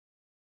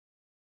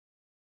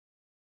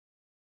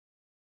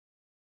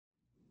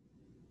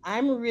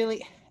I'm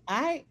really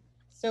I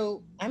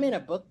so I'm in a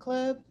book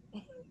club,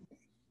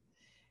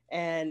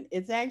 and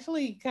it's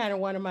actually kind of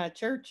one of my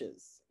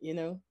churches, you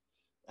know.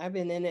 I've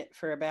been in it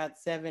for about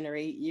 7 or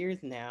 8 years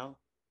now,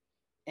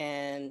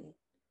 and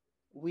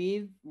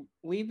we've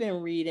we've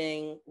been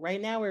reading.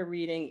 Right now we're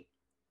reading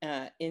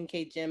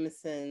N.K.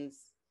 Jemison's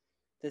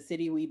The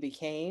City We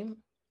Became,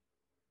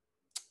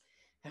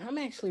 and I'm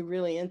actually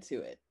really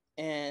into it.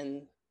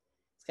 And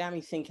it's got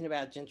me thinking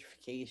about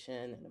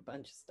gentrification and a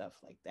bunch of stuff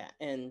like that.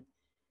 And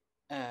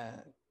uh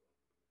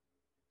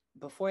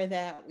before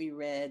that, we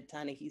read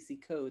Ta-Nehisi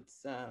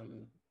Coates'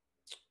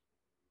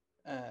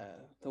 The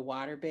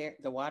Water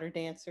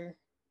Dancer,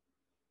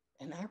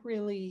 and I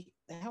really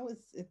that was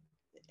it.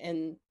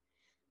 And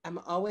I'm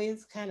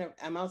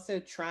also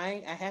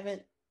trying. I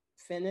haven't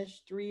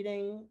finished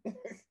reading.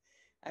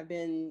 I've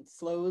been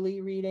slowly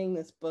reading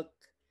this book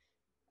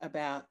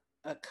about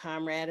a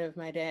comrade of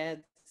my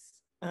dad's,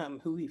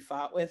 who he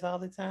fought with all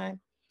the time,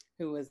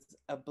 who was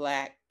a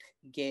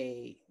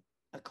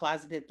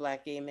closeted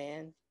black gay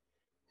man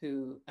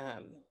who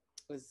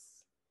was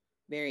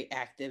very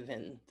active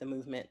in the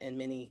movement, and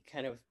many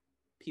kind of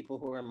people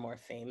who are more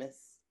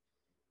famous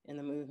in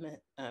the movement.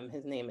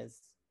 His name is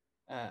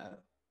uh,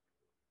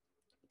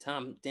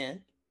 Tom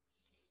Dent,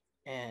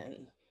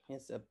 and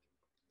it's a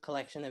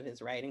collection of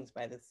his writings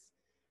by this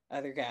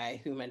other guy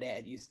who my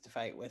dad used to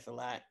fight with a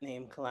lot,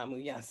 named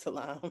Kalamu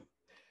Yasalam,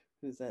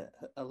 who's a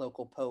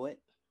local poet.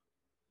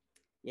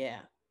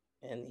 Yeah.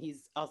 And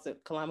he's also,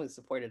 Kalamu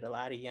supported a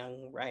lot of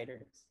young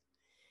writers.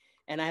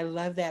 And I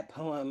love that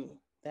poem,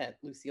 that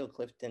Lucille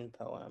Clifton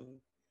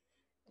poem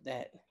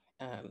that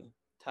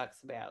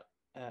talks about,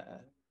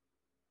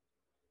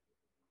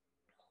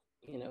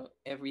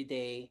 every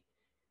day,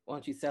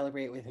 won't you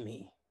celebrate with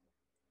me?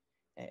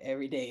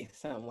 Every day,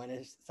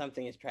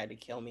 something has tried to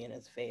kill me and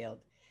has failed.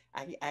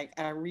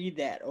 I read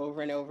that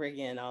over and over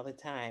again all the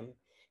time.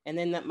 And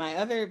then my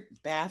other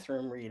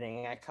bathroom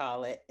reading, I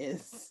call it,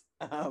 is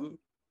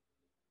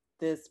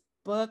this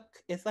book.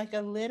 It's like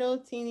a little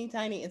teeny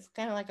tiny, it's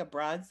kind of like a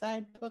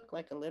broadside book,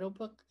 like a little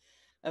book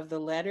of the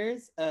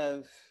letters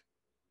of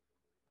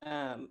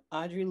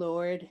Audre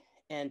Lorde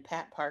and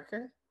Pat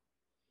Parker.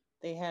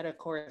 They had a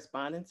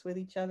correspondence with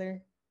each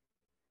other.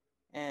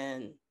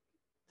 And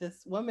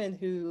this woman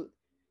who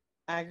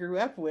I grew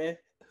up with,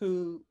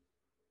 who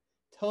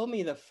told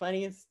me the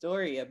funniest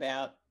story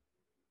about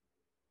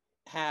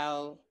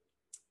how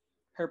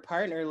her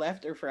partner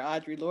left her for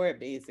Audre Lorde,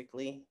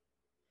 basically.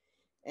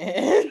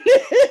 And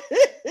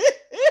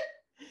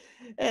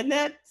and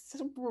that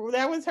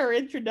was her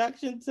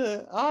introduction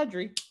to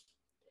Audrey.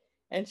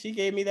 And she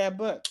gave me that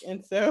book.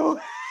 And so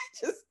I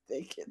just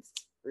think it's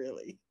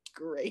really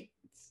great.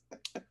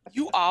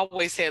 You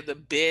always have the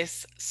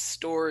best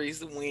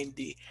stories,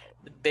 Wendy.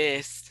 The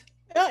best.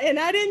 And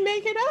I didn't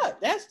make it up.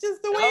 That's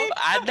just the way No, it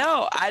I goes.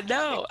 know, I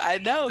know, I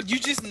know. You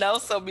just know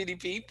so many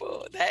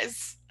people.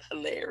 That's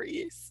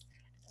hilarious.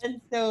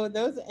 And so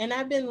and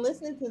I've been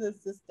listening to the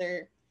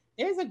sister.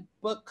 There's a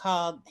book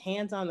called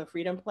Hands on the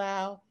Freedom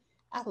Plow.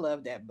 I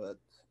love that book.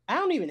 I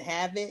don't even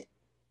have it,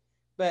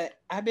 but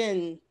I've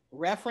been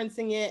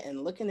referencing it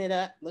and looking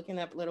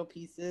up little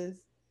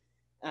pieces.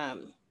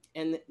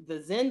 And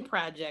the Zen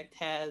Project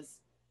has,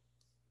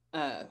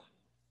 uh,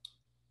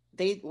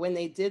 when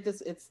they did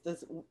this, it's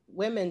this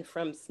women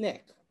from SNCC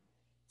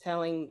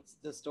telling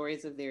the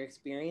stories of their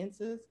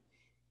experiences,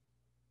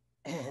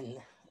 and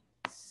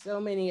so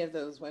many of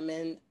those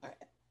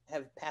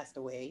have passed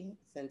away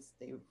since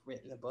they've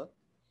written the book.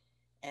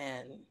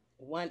 And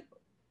one,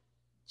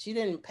 she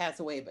didn't pass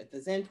away, but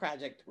the Zen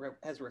Project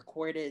has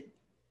recorded,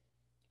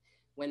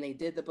 when they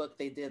did the book,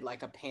 they did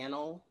like a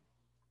panel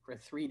for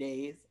 3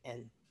 days,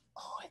 and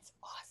oh, it's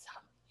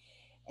awesome.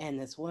 And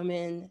this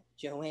woman,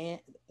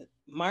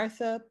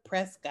 Martha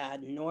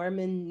Prescott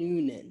Norman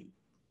Noonan,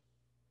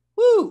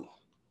 woo,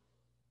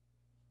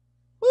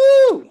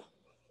 woo.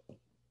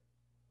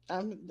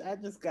 I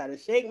just gotta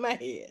shake my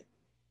head.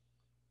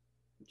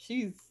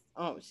 She's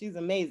she's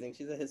amazing.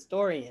 She's a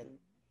historian,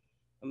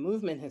 a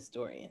movement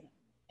historian,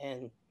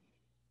 and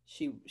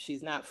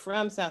she's not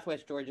from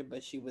Southwest Georgia,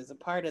 but she was a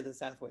part of the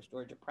Southwest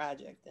Georgia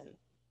Project, and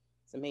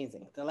it's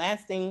amazing. The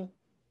last thing,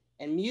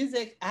 and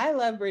music, I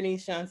love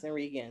Bernice Johnson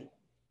Reagan.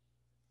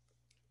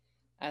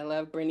 I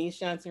love Bernice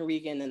Johnson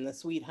Reagan and the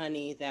Sweet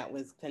Honey that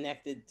was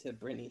connected to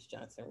Bernice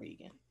Johnson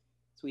Reagan.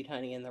 Sweet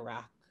Honey and the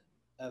Rock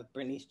of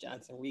Bernice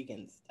Johnson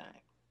Reagan's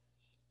time.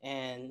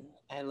 And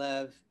I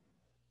love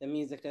the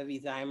music of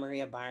Isaiah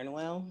Maria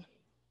Barnwell.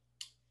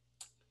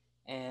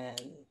 And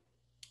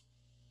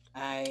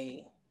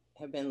I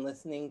have been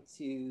listening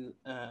to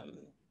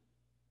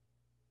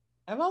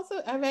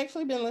I've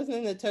actually been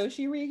listening to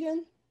Toshi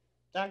Reagan,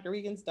 Dr.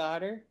 Reagan's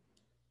daughter.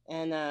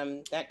 And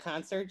that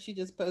concert she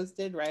just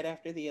posted right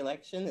after the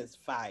election is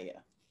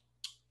fire.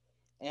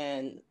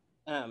 And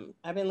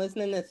I've been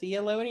listening to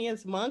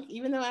Theolonious Monk,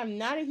 even though I'm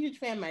not a huge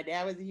fan. My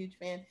dad was a huge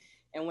fan.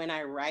 And when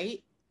I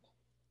write,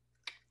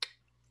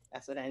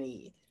 that's what I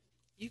need.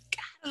 You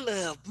gotta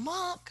love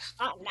Monk.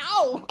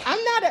 No,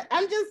 I'm not.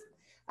 I'm just.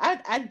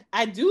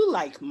 I do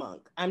like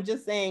Monk. I'm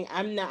just saying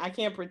I'm not. I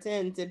can't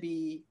pretend to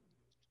be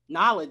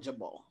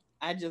knowledgeable.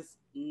 I just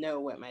know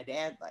what my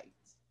dad liked,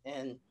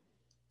 and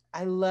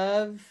I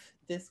love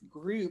this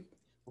group,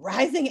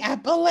 Rising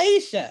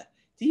Appalachia.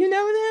 Do you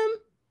know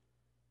them?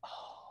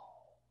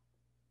 Oh,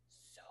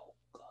 so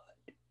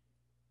good,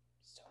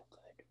 so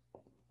good.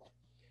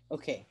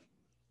 Okay,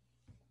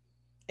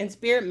 and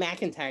Spirit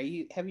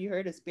McIntyre. You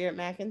heard of Spirit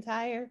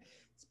McIntyre?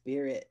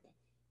 Spirit,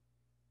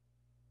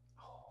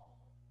 oh,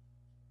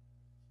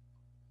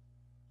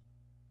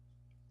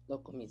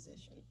 local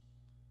musician.